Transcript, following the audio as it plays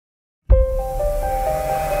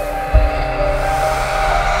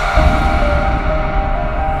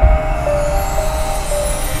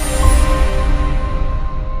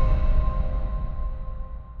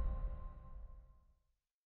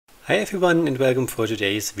Hi everyone and welcome for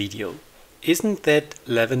today's video. Isn't that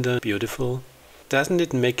lavender beautiful? Doesn't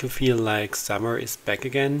it make you feel like summer is back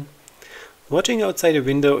again? Watching outside the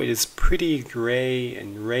window, it is pretty grey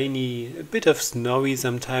and rainy, a bit of snowy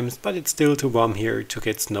sometimes, but it's still too warm here to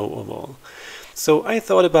get snow overall. So I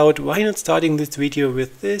thought about why not starting this video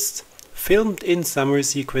with this filmed in summer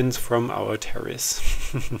sequence from our terrace.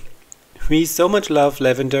 We so much love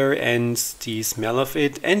lavender and the smell of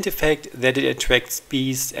it and the fact that it attracts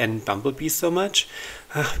bees and bumblebees so much.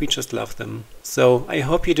 We just love them. So I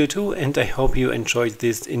hope you do too, and I hope you enjoyed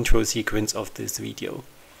this intro sequence of this video.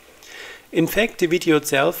 In fact, the video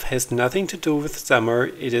itself has nothing to do with summer.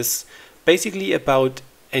 It is basically about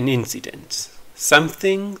an incident.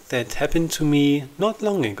 Something that happened to me not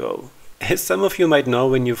long ago. As some of you might know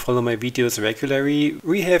when you follow my videos regularly,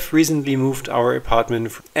 we have recently moved our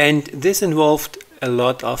apartment and this involved a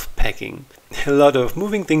lot of packing. A lot of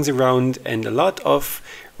moving things around and a lot of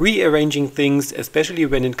rearranging things, especially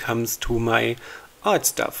when it comes to my art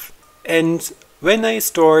stuff. And when I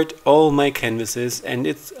stored all my canvases, and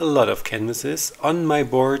it's a lot of canvases, on my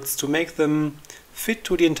boards to make them fit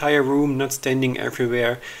to the entire room, not standing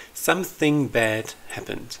everywhere, something bad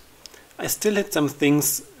happened. I still had some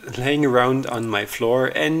things laying around on my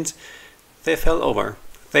floor and they fell over.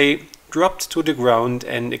 They dropped to the ground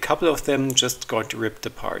and a couple of them just got ripped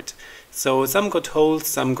apart. So some got holes,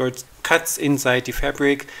 some got cuts inside the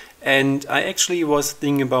fabric, and I actually was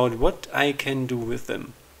thinking about what I can do with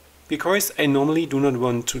them. Because I normally do not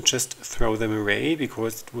want to just throw them away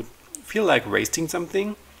because it would feel like wasting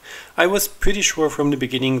something. I was pretty sure from the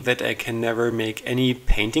beginning that I can never make any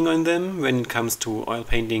painting on them when it comes to oil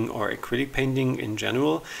painting or acrylic painting in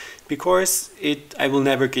general, because I will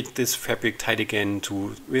never get this fabric tight again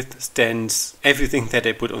to withstand everything that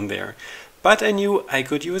I put on there. But I knew I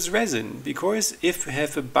could use resin, because if you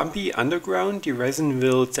have a bumpy underground, the resin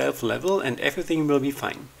will self-level and everything will be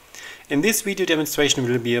fine. And this video demonstration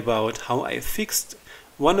will be about how I fixed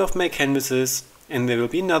one of my canvases, and there will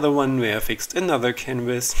be another one where I fixed another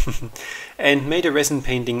canvas and made a resin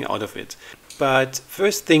painting out of it. But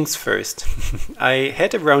first things first, I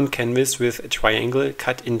had a round canvas with a triangle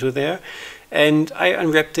cut into there, and I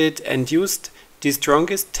unwrapped it and used the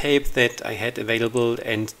strongest tape that I had available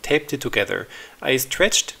and taped it together. I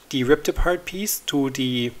stretched the ripped apart piece to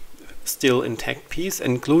the still intact piece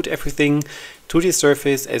and glued everything to the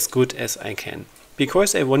surface as good as I can.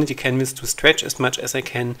 Because I wanted the canvas to stretch as much as I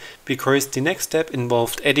can, because the next step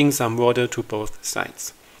involved adding some water to both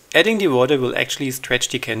sides. Adding the water will actually stretch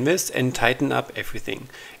the canvas and tighten up everything.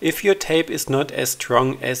 If your tape is not as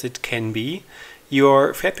strong as it can be,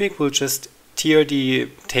 your fabric will just tear the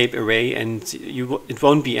tape away and it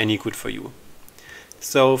won't be any good for you.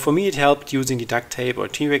 So for me it helped using the duct tape or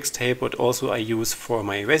T-Rex tape, but also I use for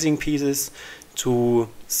my resin pieces to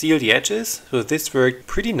seal the edges. So this worked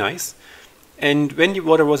pretty nice. And when the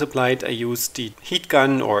water was applied, I used the heat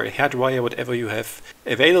gun or a hairdryer, whatever you have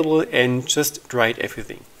available, and just dried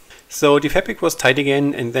everything. So the fabric was tight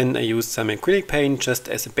again, and then I used some acrylic paint just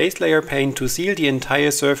as a base layer paint to seal the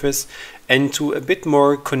entire surface and to a bit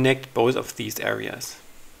more connect both of these areas.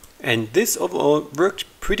 And this overall worked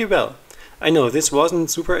pretty well. I know this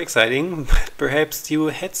wasn't super exciting, but perhaps you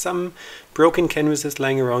had some broken canvases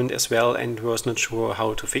lying around as well and was not sure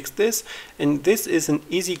how to fix this, and this is an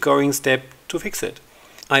easy-going step to fix it.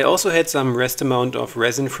 I also had some rest amount of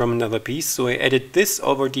resin from another piece, so I added this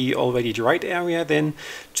over the already dried area then,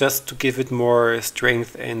 just to give it more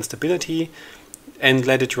strength and stability, and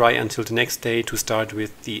let it dry until the next day to start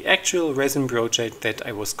with the actual resin project that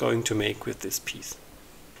I was going to make with this piece.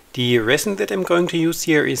 The resin that I'm going to use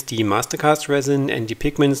here is the Mastercast resin, and the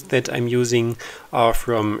pigments that I'm using are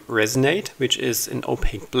from Resin8, which is an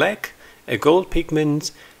opaque black, a gold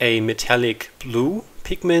pigment, a metallic blue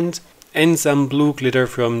pigment, and some blue glitter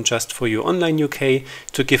from Just For You Online UK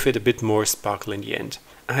to give it a bit more sparkle in the end.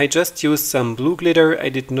 I just used some blue glitter, I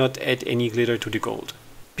did not add any glitter to the gold.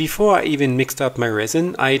 Before I even mixed up my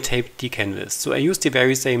resin, I taped the canvas. So I used the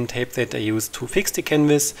very same tape that I used to fix the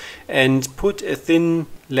canvas and put a thin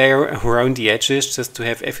layer around the edges just to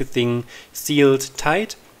have everything sealed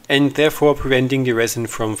tight and therefore preventing the resin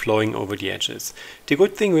from flowing over the edges. The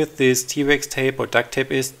good thing with this T-Rex tape or duct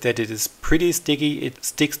tape is that it is pretty sticky. It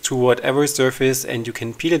sticks to whatever surface and you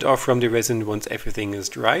can peel it off from the resin once everything is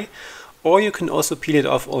dry. Or you can also peel it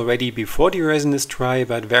off already before the resin is dry,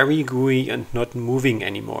 but very gooey and not moving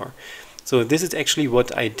anymore. So this is actually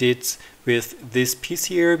what I did with this piece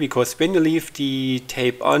here, because when you leave the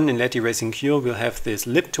tape on and let the resin cure, we'll have this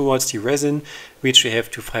lip towards the resin, which we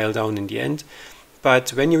have to file down in the end.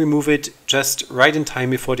 But when you remove it just right in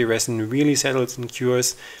time before the resin really settles and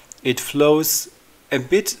cures, it flows a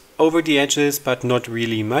bit over the edges, but not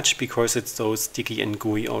really much because it's so sticky and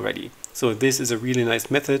gooey already. So this is a really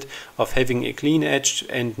nice method of having a clean edge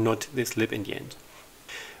and not this lip in the end.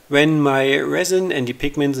 When my resin and the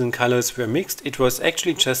pigments and colors were mixed, it was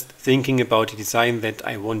actually just thinking about the design that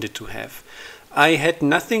I wanted to have. I had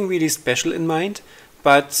nothing really special in mind,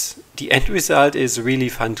 but the end result is really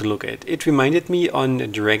fun to look at. It reminded me on a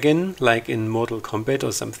dragon, like in Mortal Kombat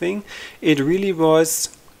or something. It really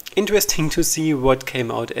was interesting to see what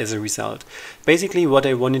came out as a result. Basically what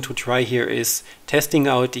I wanted to try here is testing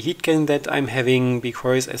out the heat gun that I'm having,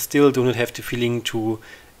 because I still do not have the feeling to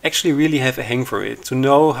actually really have a hang for it, to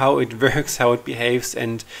know how it works, how it behaves,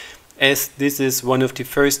 and as this is one of the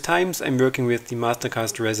first times I'm working with the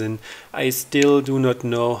Mastercast resin, I still do not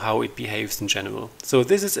know how it behaves in general. So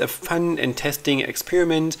this is a fun and testing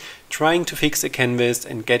experiment, trying to fix a canvas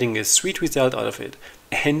and getting a sweet result out of it.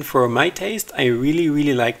 And for my taste, I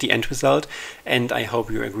really like the end result, and I hope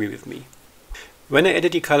you agree with me. When I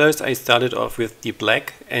added the colors, I started off with the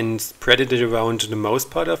black and spreaded it around the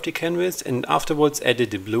most part of the canvas, and afterwards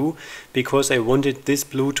added the blue because I wanted this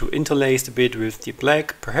blue to interlace a bit with the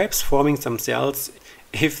black, perhaps forming some cells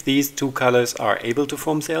if these two colors are able to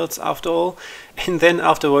form cells after all. And then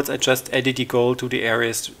afterwards I just added the gold to the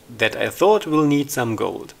areas that I thought will need some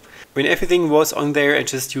gold. When everything was on there, I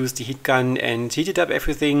just used the heat gun and heated up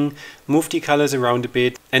everything, moved the colors around a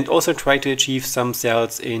bit, and also tried to achieve some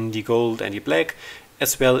cells in the gold and the black,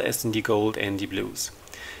 as well as in the gold and the blues.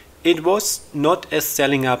 It was not as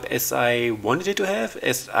selling up as I wanted it to have,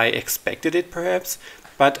 as I expected it perhaps,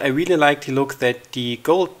 but I really liked the look that the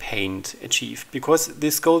gold paint achieved, because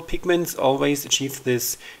this gold pigments always achieve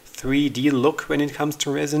this 3D look when it comes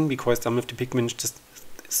to resin, because some of the pigments just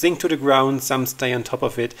sink to the ground, some stay on top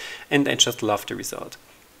of it, and I just love the result.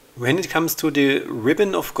 When it comes to the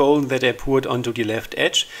ribbon of gold that I poured onto the left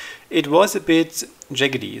edge, it was a bit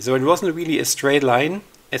jaggedy, so it wasn't really a straight line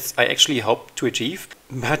as I actually hoped to achieve.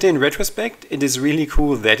 But in retrospect, it is really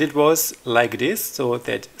cool that it was like this, so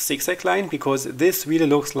that zigzag line, because this really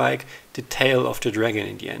looks like the tail of the dragon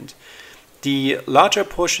in the end. The larger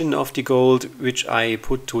portion of the gold, which I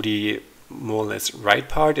put to the more or less right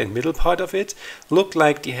part and middle part of it, looked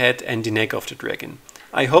like the head and the neck of the dragon.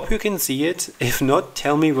 I hope you can see it. If not,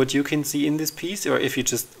 tell me what you can see in this piece, or if you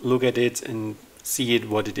just look at it and see it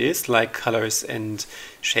what it is, like colors and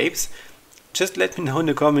shapes. Just let me know in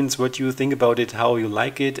the comments what you think about it, how you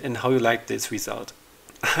like it, and how you like this result.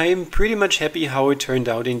 I'm pretty much happy how it turned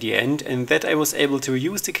out in the end, and that I was able to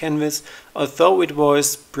use the canvas, although it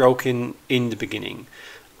was broken in the beginning.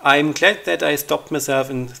 I'm glad that I stopped myself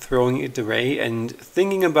in throwing it away and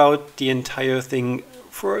thinking about the entire thing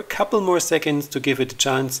for a couple more seconds to give it a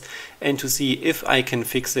chance and to see if I can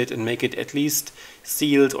fix it and make it at least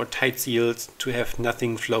sealed or tight sealed, to have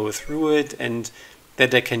nothing flow through it, and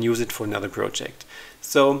that I can use it for another project.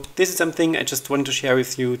 So this is something I just wanted to share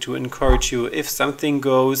with you to encourage you, if something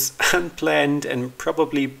goes unplanned and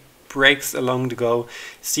probably breaks along the go,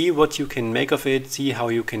 see what you can make of it, see how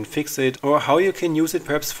you can fix it, or how you can use it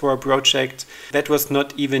perhaps for a project that was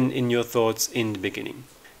not even in your thoughts in the beginning.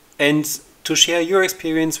 And to share your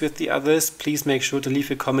experience with the others, please make sure to leave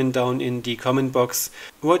a comment down in the comment box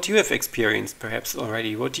what you have experienced perhaps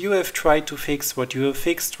already, what you have tried to fix, what you have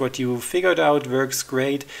fixed, what you figured out works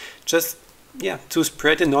great, just to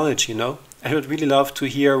spread the knowledge, you know. I would really love to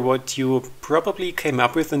hear what you probably came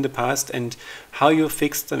up with in the past and how you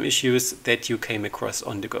fixed some issues that you came across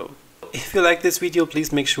on the go. If you like this video,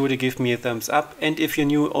 please make sure to give me a thumbs up, and if you're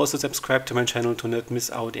new, also subscribe to my channel to not miss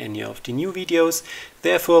out any of the new videos.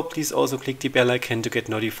 Therefore, please also click the bell icon to get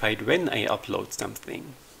notified when I upload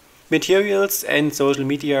something. Materials and social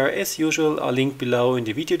media as usual are linked below in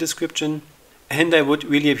the video description, and I would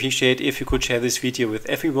really appreciate if you could share this video with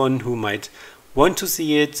everyone who might want to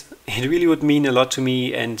see it. It really would mean a lot to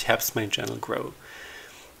me and helps my channel grow.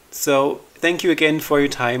 So thank you again for your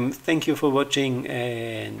time, thank you for watching,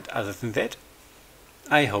 and other than that,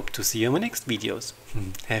 I hope to see you in my next videos.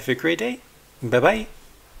 Have a great day, bye bye!